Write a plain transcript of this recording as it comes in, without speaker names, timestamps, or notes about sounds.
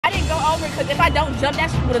over because if I don't jump,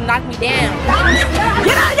 that shit would have knocked me down.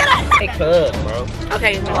 Get out! Hey, cuz, bro.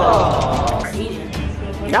 Okay.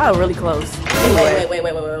 Y'all really close.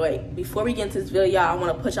 Wait. Before we get into this video, y'all, I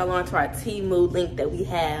want to put y'all on to our Temu link that we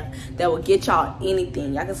have that will get y'all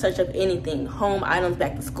anything. Y'all can search up anything. Home items,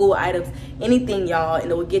 back to school items, anything, y'all, and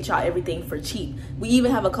it will get y'all everything for cheap. We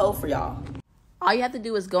even have a code for y'all. All you have to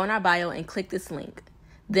do is go in our bio and click this link.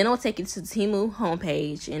 Then it will take you to the Temu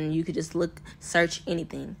homepage, and you could just search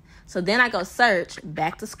anything. So then I go search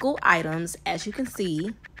back to school items, as you can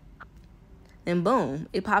see. Then boom,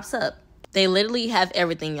 it pops up. They literally have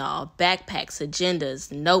everything, y'all. Backpacks,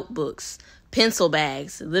 agendas, notebooks, pencil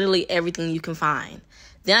bags, literally everything you can find.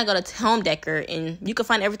 Then I go to Home Decor, and you can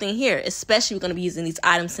find everything here, especially we're going to be using these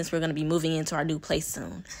items since we're going to be moving into our new place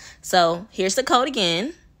soon. So here's the code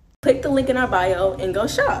again. Click the link in our bio and go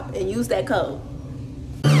shop and use that code.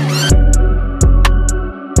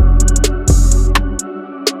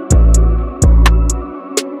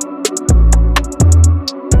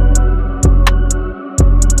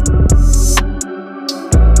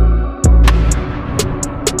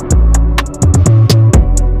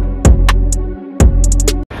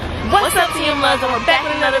 And we're back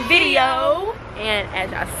with another video, and as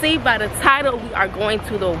y'all see by the title, we are going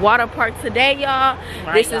to the water park today, y'all.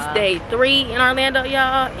 This is day 3 in Orlando,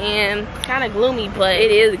 y'all, and it's kind of gloomy, but it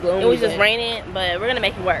is gloomy. It was just raining, but we're gonna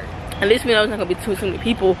make it work. At least we know there's not gonna be too many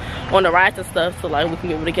people on the rides and stuff, so like we can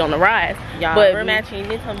be able to get on the rides. Y'all, but we're matching.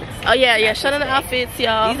 Oh yeah, show them the outfits,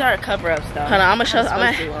 y'all. These are cover-ups though. Hold on, I'm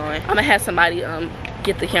gonna have somebody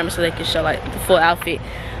get the camera so they can show like the full outfit.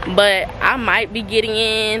 But I might be getting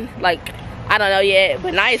in, like, I don't know yet,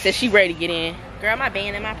 but Naya said she ready to get in. Girl, my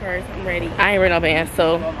band in my purse, I'm ready. I ain't ready no band,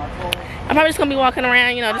 so I'm probably just gonna be walking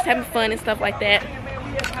around, you know, just having fun and stuff like that.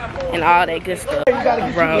 And all that good stuff.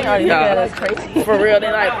 Bro, y'all, for real,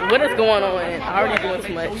 they're like, what is going on? Already doing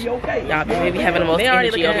too much. Y'all maybe having the most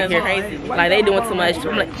energy over here. Crazy. Like, they doing too much.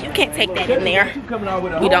 I'm like, you can't take that in there.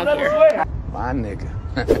 We don't care. My nigga.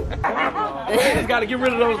 You just gotta get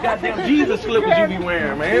rid of those goddamn Jesus slippers you be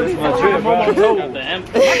wearing, man.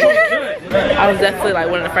 I was definitely like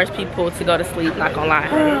one of the first people to go to sleep, not gonna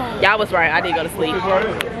lie. Y'all was right, I did go to sleep.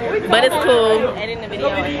 But it's cool.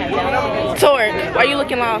 Torque, why you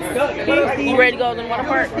looking lost? You ready to go to the water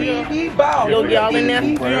park? You'll get all in there?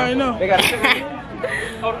 You already know.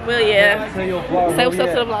 Well, yeah. Say what's up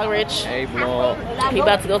to the vlog, Rich. Hey, vlog. He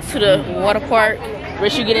about to go to the water park.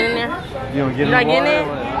 Rich, you getting in there? You not getting in?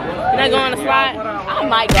 You not going on the slide? I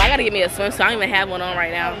might go. I gotta get me a swimsuit. I don't even have one on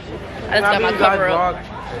right now. I just got my cover up.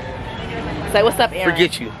 Say what's up, Aaron.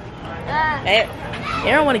 Forget you.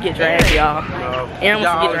 Aaron want to get dragged, y'all. Aaron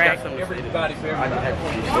wants to get dragged.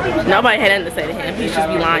 Nobody had anything to say to him. He should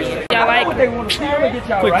be lying. Y'all like?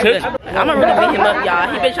 Quick touch. I'm gonna really beat him up, y'all.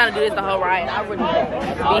 He been trying to do this the whole ride. I really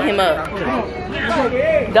beat him up.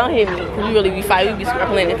 Don't hit me, cause we really be fighting. We be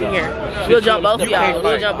scrapping if you're here. We'll jump both of y'all.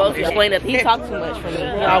 We'll jump both of y'all. Explain that he talks too much for me.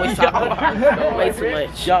 He always talks way too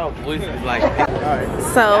much. Y'all voices like.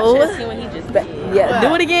 So, yeah,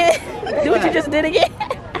 do it again. Do what you just did again.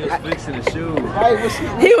 He was fixing the shoes.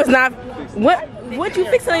 He was not. What you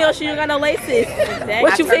fixing on your shoe? You got no laces.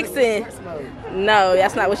 What you fixing? No,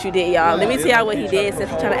 that's not what you did, y'all. Let me tell y'all what he did since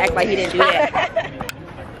he's trying to act like he didn't do that.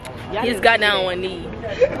 He just got down on one knee.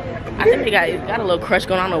 I think they got a little crush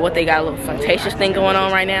going on. I don't know what they got, a little flirtatious thing going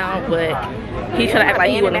on right now, but he trying to act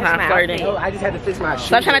like he wasn't trying to flirting. I just had to fix my shoes.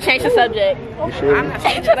 Stop trying to change the subject. I'm not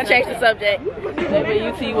trying to change the subject. But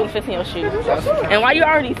you see you wasn't fixing your shoes. And why you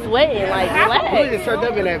already sweating? Like, relax. You just turned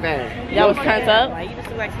up in that bag. Y'all was turned up? You just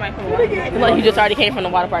look like somebody from the water park. Like you just already came from the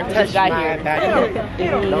water park. We just got here.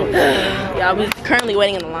 Y'all, we currently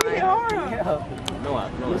waiting in the line.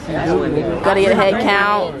 Gotta get a head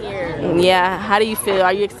count. Yeah, how do you feel?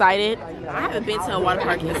 Are you excited? I haven't been to a water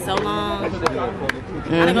park in so long. I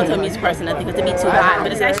don't go to a music person, I think it's to be too hot,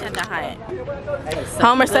 but it's actually not that hot.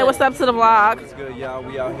 Homer, say what's up to the vlog. It's good, y'all.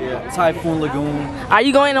 We out here. Typhoon Lagoon. Are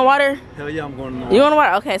you going in the water? Hell yeah, I'm going in the water. You going in the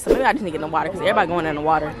water? Okay, so maybe I just need to get in the water because everybody going in the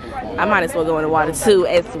water. I might as well go in the water too.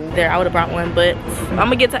 As there, I would have brought one, but I'm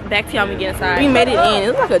gonna get back to y'all when we get inside. We made it in. It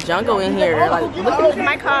looks like a jungle in here. Like, look at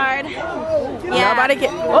my card. Yeah. Nobody can.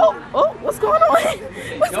 Oh, what's going on?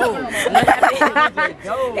 What's going on?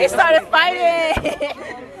 They started fighting.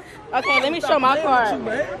 Okay, let me show my card.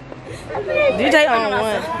 DJ on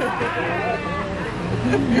one.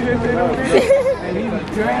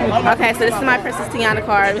 Okay, so this is my Princess Tiana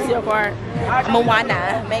card. Let me see your card.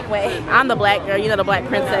 Moana, make way. I'm the black girl, you know, the black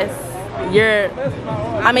princess.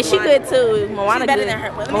 I mean, she good too. Moana better than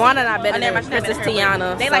her. Moana not better than Princess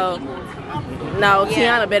Tiana. They like equal. No,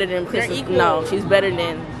 Tiana better than Princess. No, she's better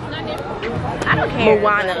than I don't care.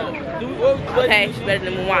 Moana. Okay, she's better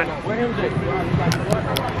than Moana.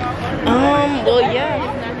 Well,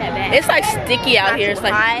 yeah. It's like sticky out here. It's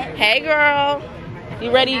like, hey, girl,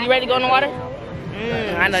 you ready? You ready to go in the water?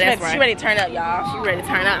 I know that's right. She ready to turn up, y'all. She ready to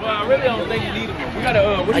turn up. Well, I really don't think you need them. We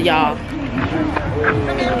gotta, y'all.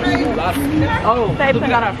 Oh, baby, we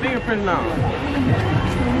got our fingerprint now.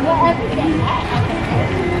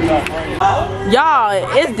 Y'all,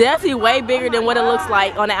 it's definitely way bigger than what it looks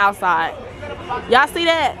like on the outside. Y'all see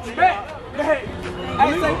that?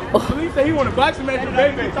 Police say he want to boxing match with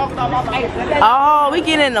Baybay. Oh, we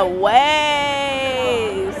getting in the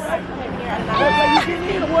waves.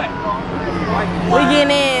 We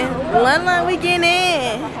getting in. London, we getting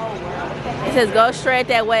in. It says go straight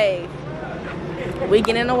that wave. We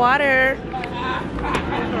get in the water.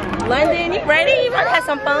 London, you ready? You want to have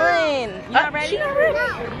some fun. You not ready? She not ready.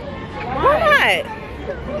 Why not?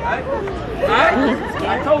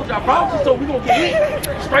 I told you, I promised you, so we gonna get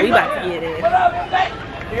in. Straight we about to get in. What up,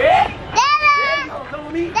 yeah?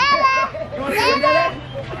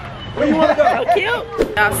 Where you wanna go? So cute.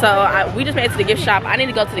 So we just made it to the gift shop. I need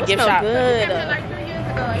to go to the gift shop. Good.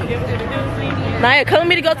 Naya, come with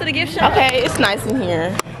me to go to the gift shop. Okay, it's nice in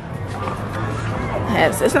here.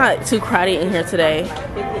 It's not too crowded in here today.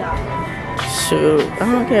 Shoot, I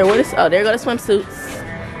don't care what it's. Oh, there go the swimsuits.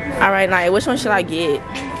 All right, Naya, which one should I get?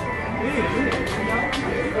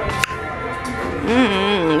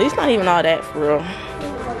 These not even all that for real.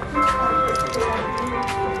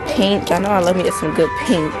 Pink. I know I love me get some good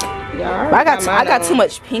pink. But I got too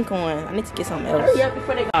much pink on. I need to get something else.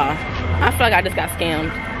 I feel like I just got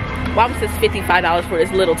scammed. Why was this $55 for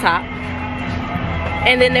this little top?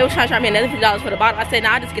 And then they were trying to charge me another $50 for the bottom. I said,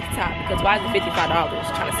 nah, I'll just get the top because why is it $55?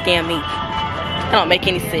 Trying to scam me. That don't make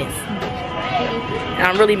any sense. And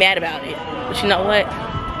I'm really mad about it. But you know what?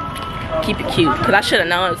 Keep it cute. Because I should have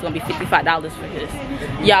known it was going to be $55 for this.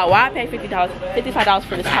 Y'all, why I paid $55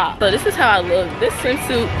 for this top? So this is how I look. This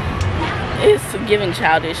swimsuit is giving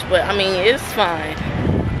childish, but I mean, it's fine.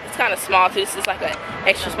 It's kind of small too. This is like an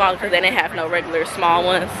extra small because they didn't have no regular small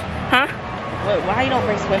ones. Huh? Wait, why you don't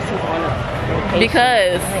bring swimsuit on up?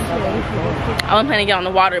 Because I wasn't planning to get on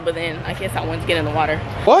the water, but then I guess I wanted to get in the water.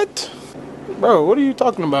 What? Bro, what are you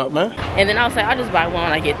talking about, man? And then I was like, I'll just buy one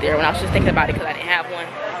when I get there. When I was just thinking about it because I didn't have one.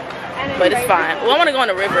 But it's fine. Well, I want to go on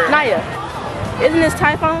the river. Naya, isn't this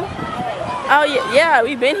Typhoon? Oh, yeah, yeah,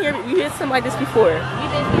 we've been here. We did something like this before.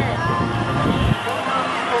 We've been here.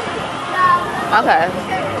 Okay.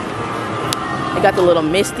 They got the little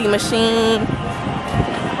misty machine.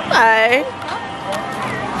 Okay.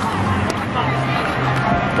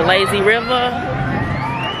 The lazy river.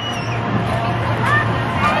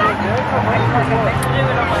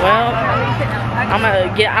 Well, I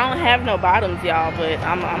don't have no bottoms, y'all, but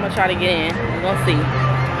I'm gonna try to get in. We're gonna see.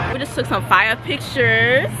 We just took some fire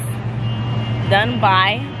pictures done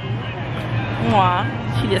by Mwah.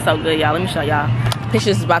 She did so good, y'all. Let me show y'all.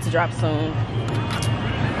 Pictures is about to drop soon.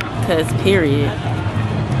 Cause period.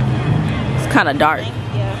 It's kind of dark.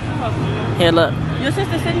 Here, look. Your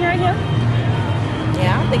sister sitting right here?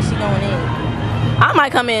 Yeah, I don't think she's going in. I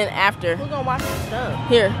might come in after. We're gonna watch the stuff.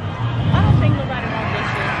 Here. I don't think nobody wants this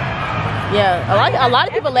shit. Yeah, a lot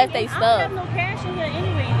of people left their stuff. I don't have no cash in here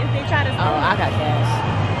anyway if they try to steal. Oh, I got cash.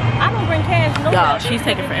 I don't bring cash nowhere. Y'all, she's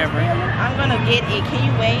taking forever. I'm gonna get it. Can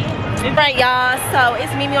you wait? Right, y'all. So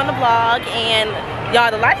it's Mimi on the vlog, and y'all,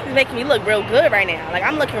 the lighting is making me look real good right now. Like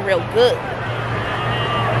I'm looking real good.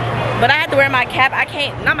 But I had to wear my cap. I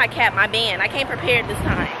can't, not my cap, my band. I came prepared this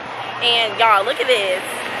time. And y'all, look at this.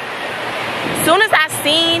 As soon as I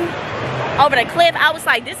seen over the cliff, I was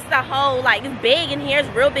like, this is a whole, like, it's big in here. It's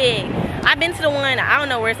real big. I've been to the one, I don't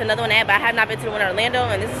know where it's another one at, but I have not been to the one in Orlando,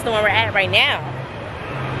 and this is the one we're at right now.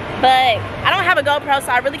 But I don't have a GoPro,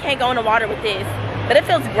 so I really can't go in the water with this. But it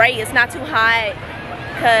feels great. It's not too hot.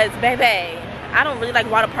 Because, baby, I don't really like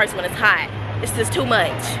water parks when it's hot. It's just too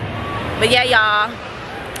much. But yeah, y'all.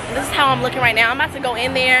 This is how I'm looking right now. I'm about to go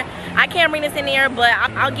in there. I can't bring this in there, but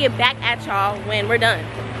I'll get back at y'all when we're done.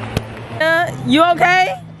 You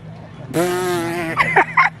okay?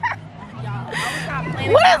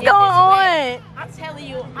 What is going on? I'm telling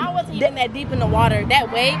you, I wasn't even that deep in the water.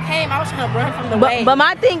 That wave came, I was trying to run from the wave. But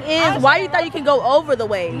my thing is, why you thought you can go over the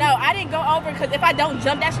wave? No, I didn't go over because if I don't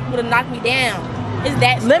jump, that would have knocked me down. It's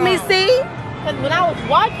that strong. Let me see. Because when I was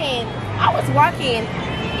walking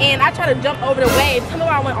and I tried to jump over the wave. Tell me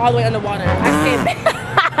why I went all the way underwater.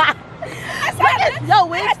 I said, yo,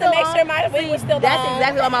 wig still to make sure my wig was still That's on.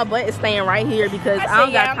 exactly why my butt is staying right here because I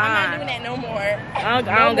don't got time. I'm not doing that no more. I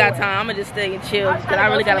don't got time. I'm gonna just stay and chill because I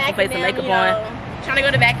really gotta put face and makeup on. trying to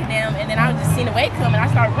go to back of them, and then I was just seeing the wave come, and I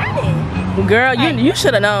started running. Girl, you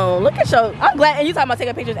should have known. Look at your. I'm glad. And you talking about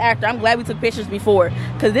taking pictures after. I'm glad we took pictures before,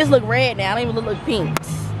 cause this look red now. I don't even look pink.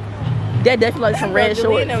 That definitely like some red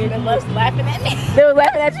shorts. They was laughing at me. They were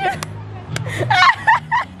laughing at you.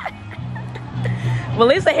 Well,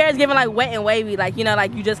 at least the hair is giving like wet and wavy, like you know,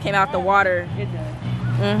 like you just came out the water. It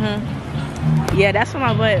does. Yeah, that's for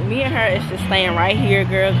my butt. Me and her is just staying right here,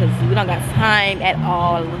 girl, because we don't got time at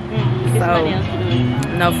all. So,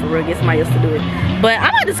 no, for real, get somebody else to do it. But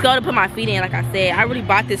I might just go to put my feet in, like I said. I really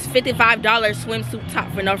bought this $55 swimsuit top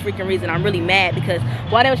for no freaking reason. I'm really mad because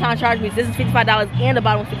why they were trying to charge me, this is $55 and the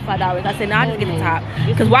bottom was $55. I said, no, I'll just get the top.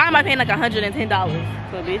 Because why am I paying like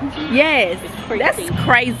 $110? For business? Yes, that's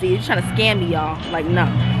crazy. You're trying to scam me, y'all. Like, no.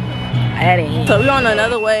 That ain't. So we're on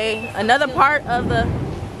another way, another part of the,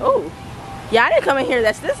 oh. Yeah, I didn't come in here.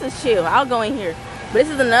 This is chill. I'll go in here. But this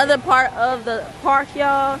is another part of the park,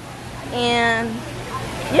 y'all. And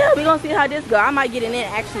yeah, we're gonna see how this go. I might get it in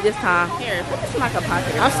actually this time. Here, put this in like a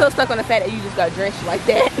pocket. I'm so stuck on the fact that you just got drenched like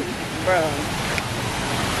that. Bro.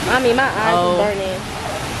 I mean, my eyes are burning.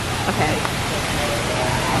 Okay.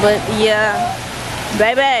 But yeah.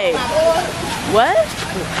 Baby. What?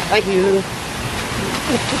 Thank you.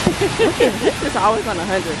 This is always on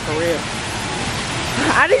 100 for real.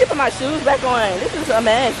 I need to put my shoes back on. This is a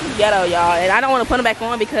mess. This is ghetto, y'all. And I don't want to put them back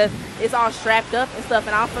on because it's all strapped up and stuff.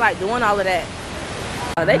 And I don't feel like doing all of that.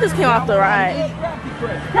 They just came off the ride.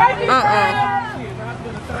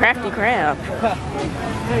 Crafty crab.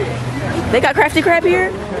 They got crafty crab here?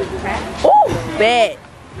 Ooh, bad.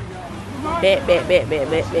 Bad.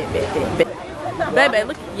 Baby,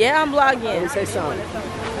 look. Yeah, I'm vlogging. Say something.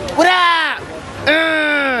 What up?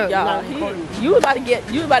 Y'all, you about to get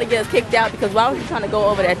us kicked out because why was you trying to go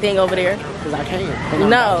over that thing over there? Because I can.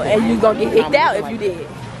 No, and you gonna get kicked out if you did.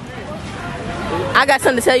 I got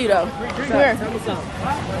something to tell you though. Come here.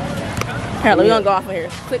 Here, let me gonna go off of here.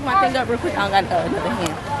 Click my thing up real quick. I don't got another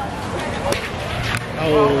hand.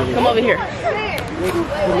 Oh. Come over here.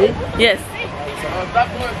 Yes.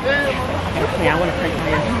 Okay, I want to prank her.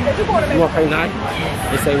 You want to prank Naya?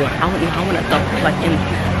 They say what? I want to throw her like in.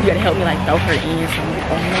 You gotta help me like throw her in something.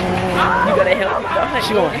 You gotta help me throw her.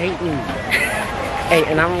 She gonna hate me. Hey,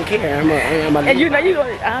 and I don't care. I'm a and you know you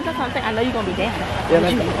gonna. That's what I'm saying. I know you gonna be down. Yeah,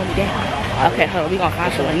 you gonna be down. Okay, hold on. We gonna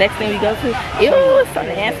find someone. Next thing we go to. Ew, it's so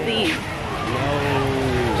nasty.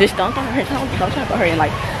 No. Just don't throw her. Don't try to throw her in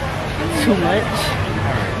like too much.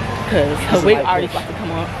 Cause her wig already about to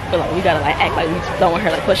come on, but like we gotta like act like we throwing her,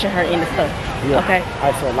 like pushing her into stuff. Yeah. Okay.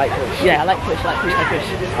 Alright, so light push. Yeah, I like push.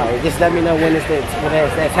 Alright, just let me know when it's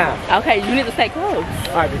that time. Okay, you need to stay close.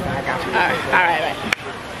 Alright, I got you. Alright.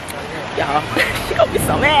 Y'all, she gonna be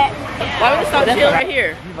so mad. Why we just don't chill right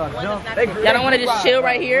here? Y'all don't want to just chill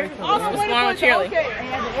right here? What's going on with Shirley?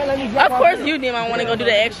 Of course you didn't. I want to go do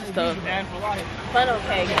the extra stuff. But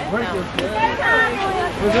okay, guys. What's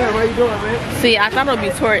good? What you doing, man? See, I thought it would be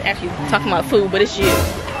Tori actually talking about food, but it's you.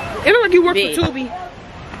 It look like you work for Tubi.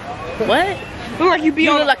 What? It look like you be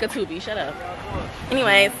You on. look like a Tubi. Shut up.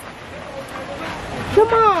 Anyways. Come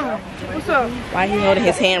on. What's up? Why he holding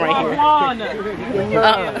his hand right here?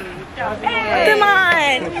 Come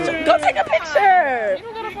on. Go take a picture.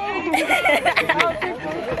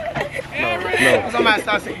 Somebody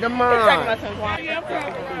start saying, come on.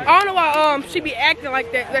 I don't know why she be acting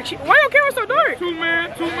like that. Like why your camera so dark?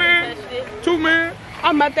 Two man.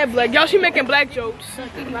 I'm not that black. Y'all, she making black jokes.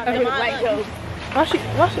 Black jokes. Why she?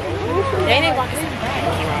 They didn't want to see that.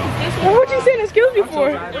 What you saying excuse me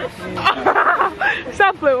for?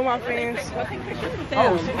 Stop playing with my fans.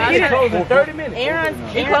 It's closing 30 minutes. Aaron,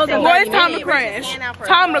 closing. Boy, it's time to crash.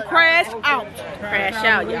 Time to crash out. Crash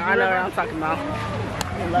out, y'all. I know what I'm talking about.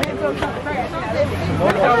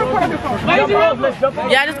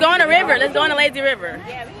 Yeah, just go on the river. Let's go on the lazy river.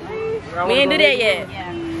 We ain't do that yet.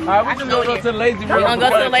 Alright, we're just gonna go to the lazy river. We're gonna go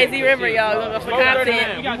to the lazy river, y'all. We're gonna go for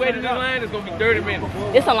content. You wait in the line, it's gonna be 30 minutes.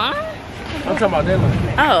 It's a line? I'm talking about that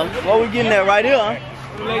line. Oh. Well, we getting that right here, huh?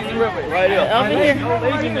 Lazy river. Right here. Over here.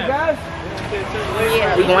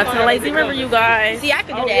 We're going to the lazy river, you guys. See, I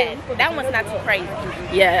could do that. That one's not too crazy.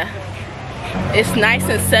 Yeah. It's nice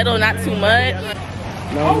and settled, not too much.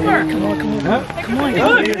 Over. Come on.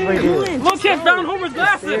 Look, Kip found Homer's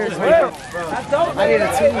glasses. I need a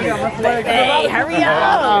two. Hey, hurry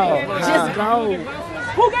up. Just go.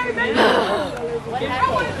 Who gave me?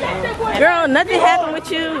 Girl, nothing happened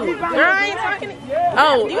with you. Girl, I ain't talking to you.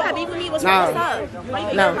 Oh. Do you have beef with me? What's up?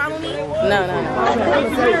 Why you got a problem with me? No.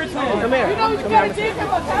 Come here. You know what you gotta do?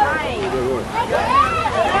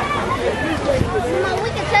 We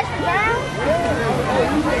can touch the ground.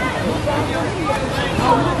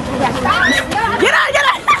 Get out!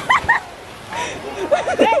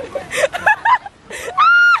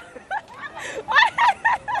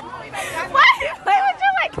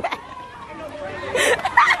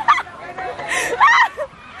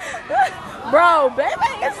 Bro,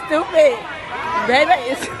 Baybay is stupid. Baybay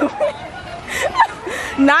is stupid.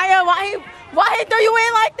 Naya, why he threw you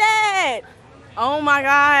in like that? Oh my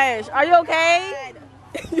gosh. Are you okay?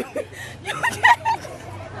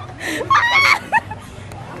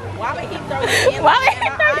 Why would he throw you in Why like would he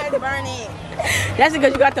that? throw My you? eyes burning. That's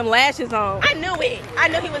because you got them lashes on. I knew it. I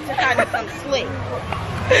knew he was just trying to do something slick.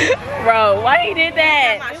 Bro, why he did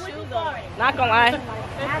that? My shoes on. Not gonna lie.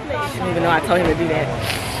 I didn't even know I told him to do that.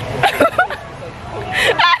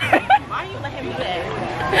 Why you let him do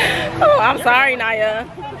that? Oh, I'm sorry, Naya.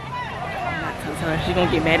 She's gonna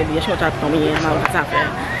get mad at me. She's gonna try to throw me in. I'm not top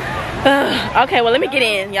that. Okay, well, let me get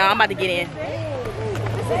in, y'all. I'm about to get in.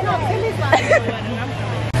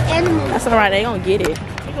 That's alright. They gonna get it.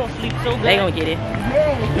 They gonna get it.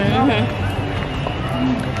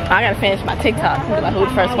 I gotta finish my TikTok. Like, who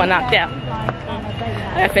the first one knocked out?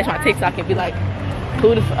 I gotta finish my TikTok and be like,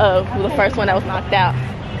 who the first one that was knocked out?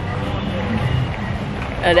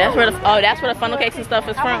 That's where the funnel cakes and stuff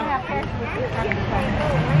is from.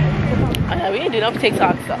 We didn't do no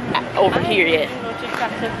TikToks over here yet.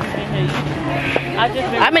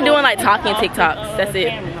 I've been doing like talking TikToks. That's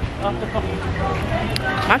it.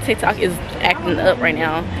 My TikTok is acting up right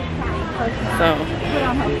now. So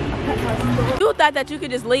you thought that you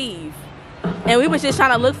could just leave, and we was just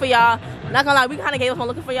trying to look for y'all. Not gonna lie, we kind of gave up on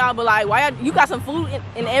looking for y'all, but like, why y'all, you got some food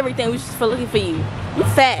and everything? We just for looking for you. You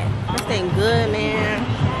fat. This thing good, man.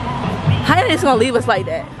 How you just gonna leave us like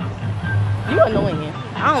that? You annoying.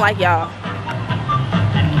 I don't like y'all.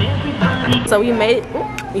 So we made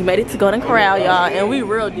it to Golden Corral, y'all, and we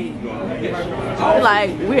real deep.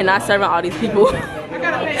 Like, we're not serving all these people.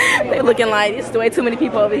 They looking like it's way too many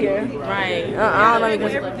people over here. Right. I don't know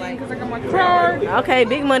because you look like. Okay,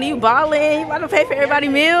 big money, you ballin'. You about to pay for everybody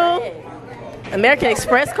meal? American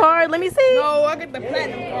Express card. Let me see. No, I got the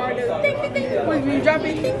platinum card. When you drop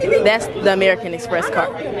it, That's the American Express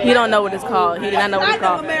card. He don't know what it's called. He did not know what it's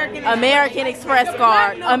called. American Express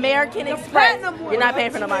card. American Express. You're not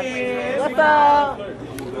paying for nobody. What's up?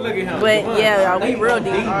 But yeah, y'all, we real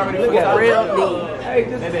deep. Real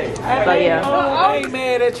deep. But yeah. I ain't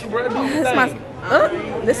mad at you, bro.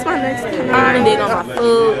 This is my next time. I did on my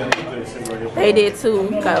food. They did too.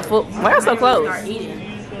 Got a food. Why y'all so close?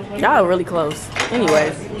 Y'all really close.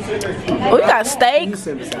 Anyways. Oh, you got steak?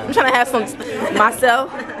 I'm trying to have some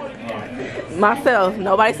myself.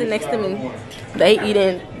 Nobody sitting next to me. They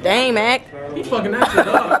eating. Dang, Mac. He fucking at you,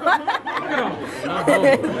 dog.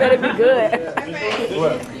 Better be good.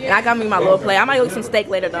 And I got me my little plate. I might go get some steak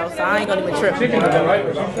later though, so I ain't gonna even trip. Can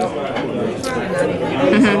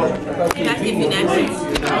I give you napkins?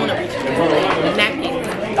 I want to reach for napkins.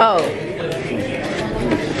 Oh.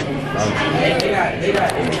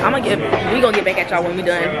 We gonna get back at y'all when we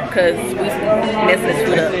done, cause we messing this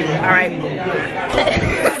food up. All right.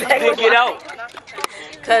 Get out.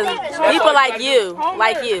 Cause people like you.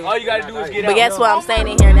 All you gotta do is get out. But guess what? I'm staying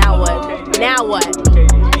in here. Now what? Now what?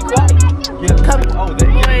 Come.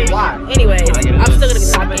 Why? Anyways, I'm still gonna be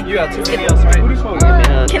talking. You got too many else, right?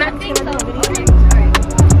 Can I take a video?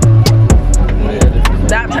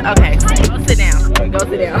 Okay. Go sit down. Go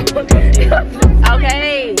sit down.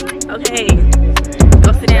 Okay. Okay.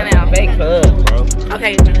 Go sit down now. Fake hug, bro.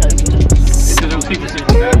 Okay. Okay.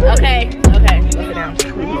 Okay. Okay. Go sit down.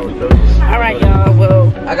 All right, y'all.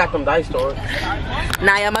 Well, I got them dice stores.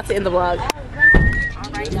 Naya, I'm about to end the vlog.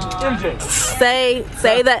 Say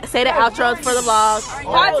the outros for the vlog.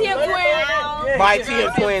 Bye, Tia Quinn. Bye,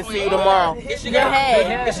 Tia Quinn. See you tomorrow. Hey.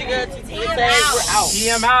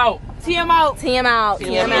 TM out. TM out. TM out. TM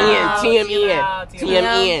in. TM in. TM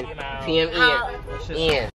in. TM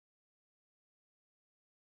in.